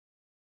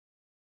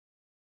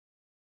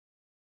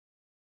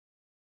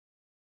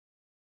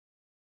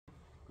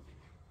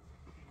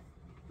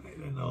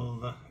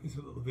channel is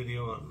a little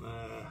video on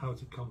how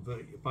to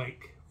convert your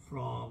bike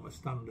from a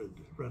standard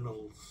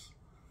Reynolds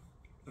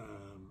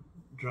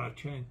drive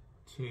chain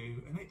to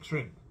an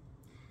XRing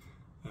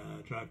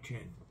drive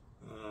chain.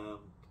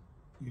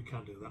 You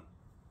can do that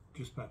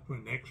just by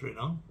putting the XRing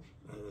on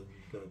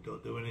and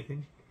don't do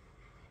anything,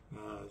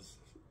 as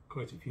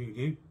quite a few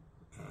do,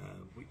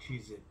 which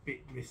is a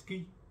bit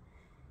risky.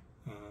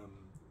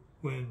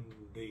 When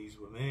these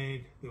were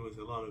made, there was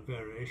a lot of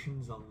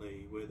variations on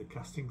the way the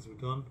castings were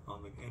done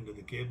on the end of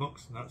the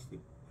gearbox, and that's the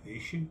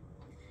issue,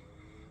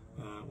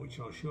 which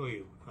I'll show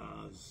you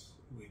as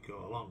we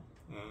go along.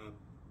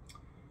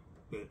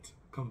 But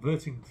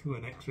converting to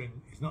an XRing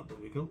is not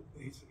difficult.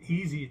 It's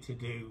easier to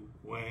do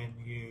when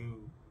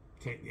you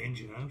take the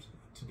engine out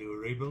to do a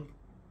rebuild,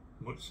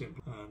 much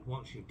simpler, and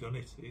once you've done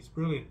it, it's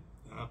brilliant.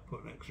 I've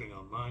put an XRing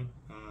on mine,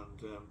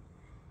 and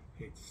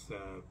its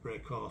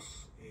brake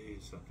horse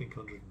is I think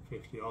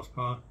 150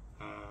 horsepower,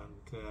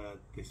 and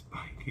this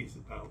bike is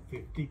about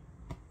 50,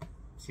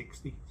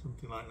 60,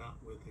 something like that,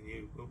 with the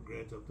new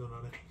upgrades I've done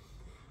on it.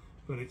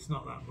 But it's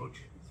not that much,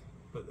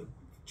 but the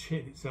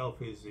chain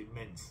itself is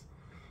immense.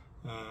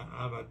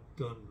 I've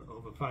done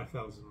over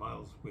 5,000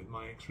 miles with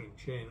my XRing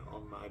chain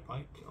on my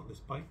bike, on this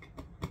bike,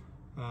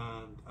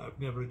 and I've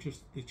never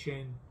adjusted the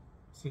chain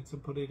since I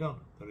put it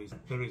on.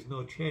 There is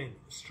no chain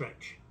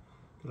stretch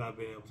that I've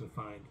been able to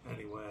find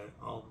anywhere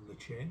on the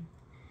chain.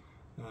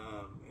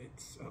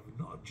 I've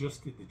not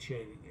adjusted the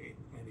chain in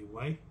any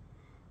way,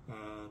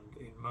 and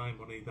in my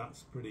money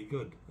that's pretty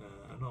good.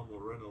 A normal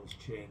Reynolds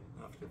chain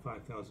after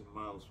 5,000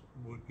 miles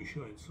would be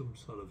showing some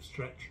sort of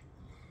stretch.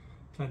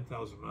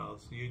 10,000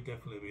 miles, you'd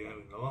definitely be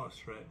having a lot of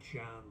stretch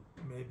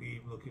and maybe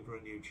even looking for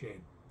a new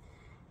chain.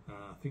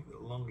 I think the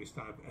longest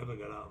I've ever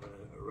got out of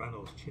a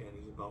Reynolds chain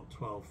is about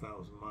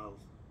 12,000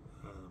 miles.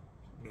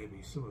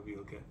 Maybe some of you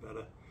will get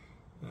better,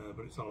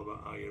 but it's all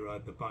about how you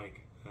ride the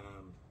bike.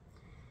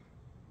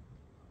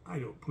 I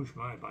don't push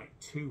my bike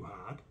too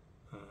hard,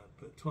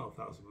 but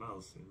 12,000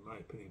 miles, in my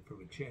opinion,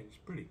 from a chain is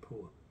pretty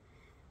poor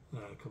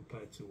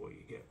compared to what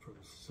you get from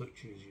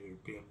such as your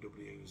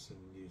BMWs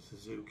and your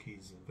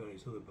Suzukis and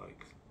various other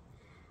bikes.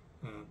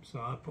 So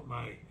I put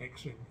my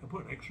XRing, I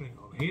put an XRing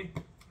on here,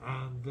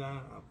 and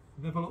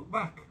I've never looked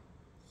back.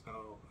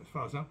 So as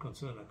far as I'm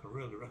concerned, I can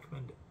really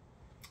recommend it.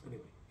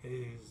 Anyway,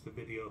 here's the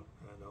video,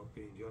 and I hope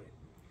you enjoy it.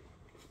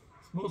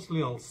 It's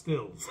mostly all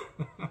stills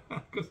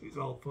because it's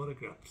all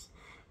photographs,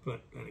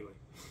 but anyway,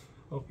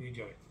 hope you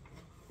enjoy it.